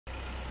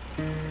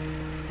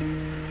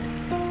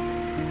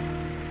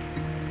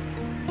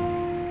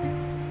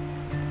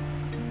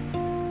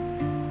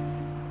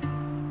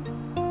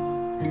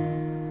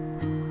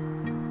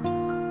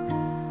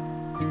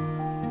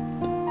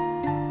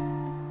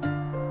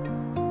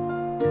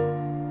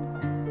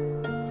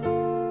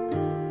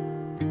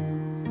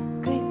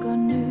Kõik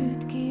on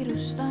nüüd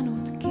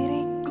kiirustanud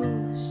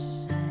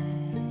kirikusse.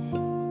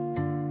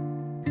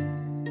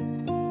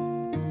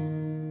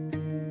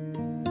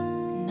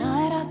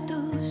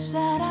 Naeratus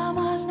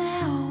säramas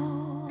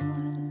näol.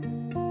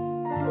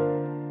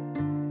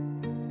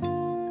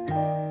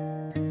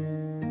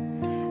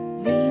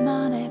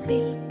 Viimane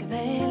pilk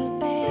veel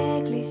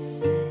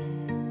peeglisse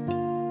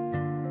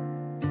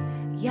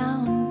ja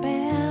on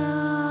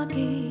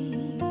peagi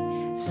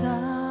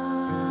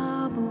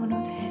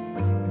saabunud hetk.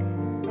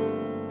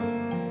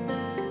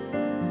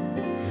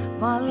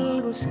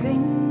 Valgus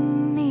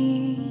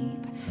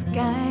kõnnib,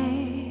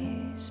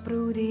 käes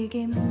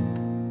pruudikimp.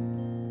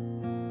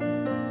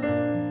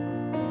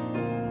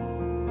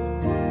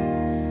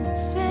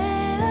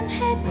 See on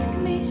hetk,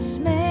 mis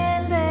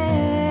meelde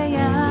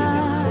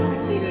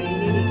jääb.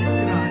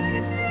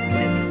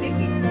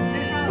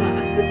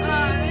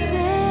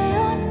 See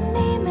on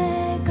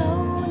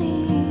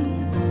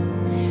imekaunis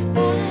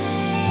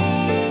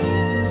päev.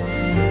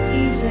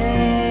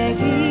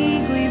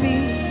 Isegi kui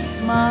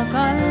vihma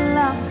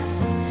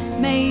kallaks,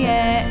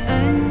 meie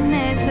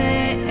õnne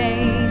see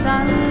ei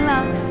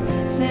tallaks,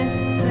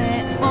 sest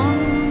see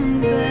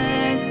on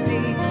tõesti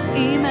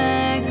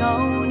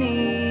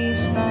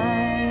imekaunis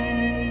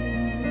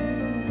päev.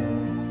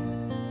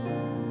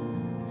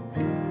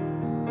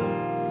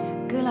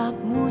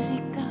 Kõlab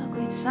muusika,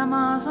 kuid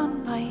samas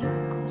on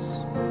vaikus.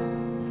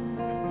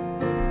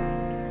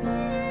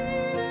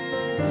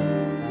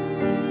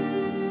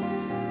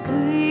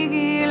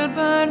 Kõigil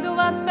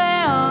pöörduvad pead.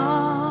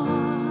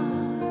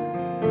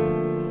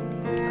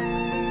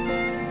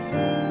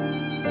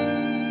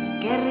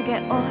 Kerge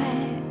ohe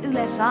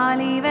üle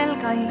saali veel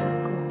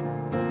kaikub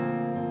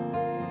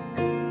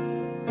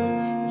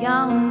ja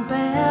on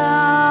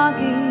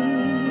peagi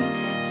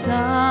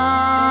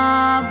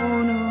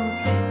saabunud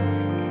hetk.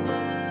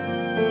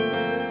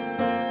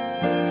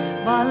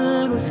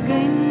 Valgus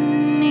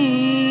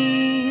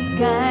kõnnib,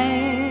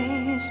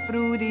 käes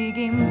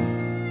pruudikimp.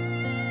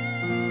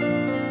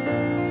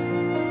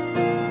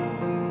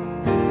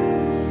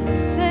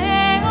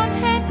 See on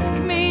hetk,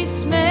 mis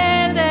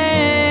meelde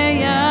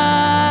jääb.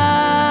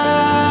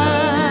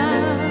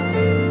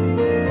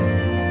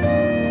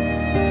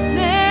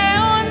 See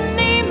on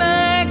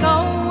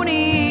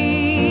imekaunis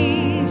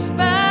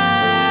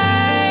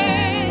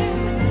päev.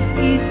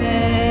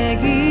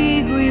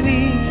 Isegi kui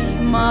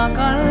vihma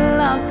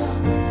kallaks,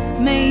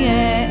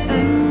 meie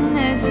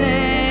õnne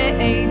see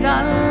ei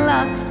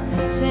tallaks,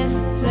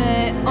 sest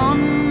see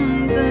on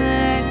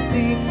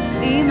tõesti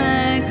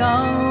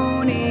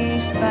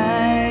imekaunis päev.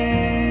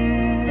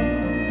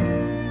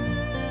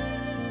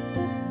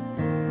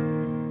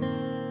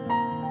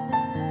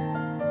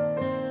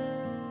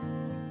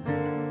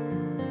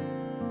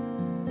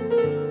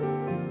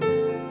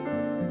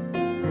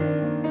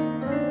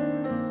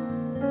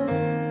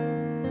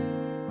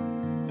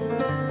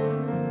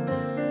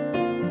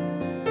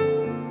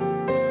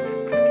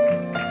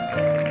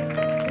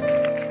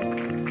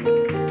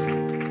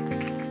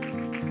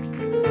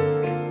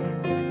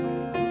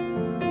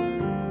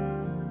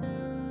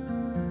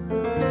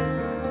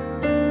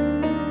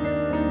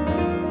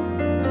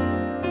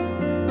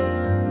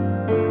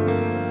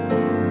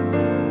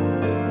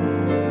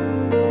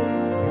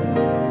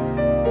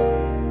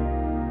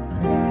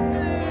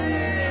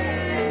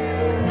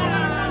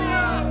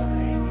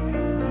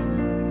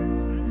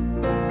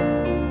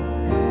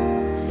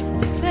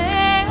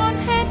 See on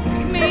hetk,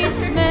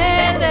 mis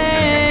meelde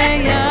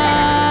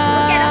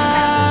jääb.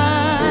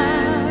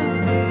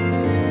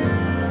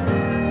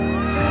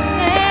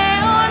 See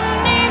on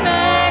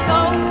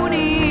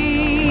imekaunis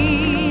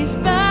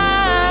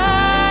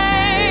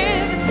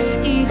päev.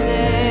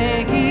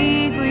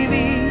 Isegi kui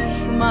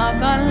vihma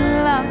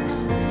kallaks,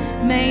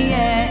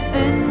 meie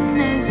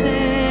õnne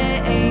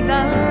see ei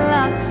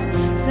tallaks,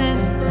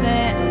 sest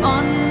see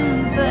on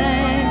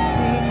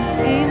tõesti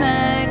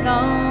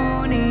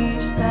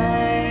imekaunis päev.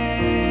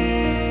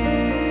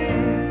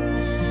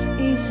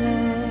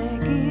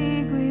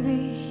 Isegi kui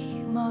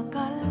vihma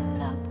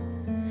kallab,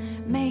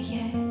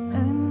 meie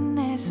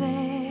õnne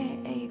see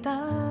ei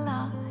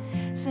talla,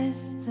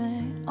 sest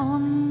see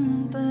on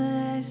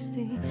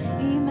tõesti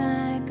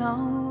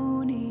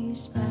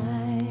imekaunis päev.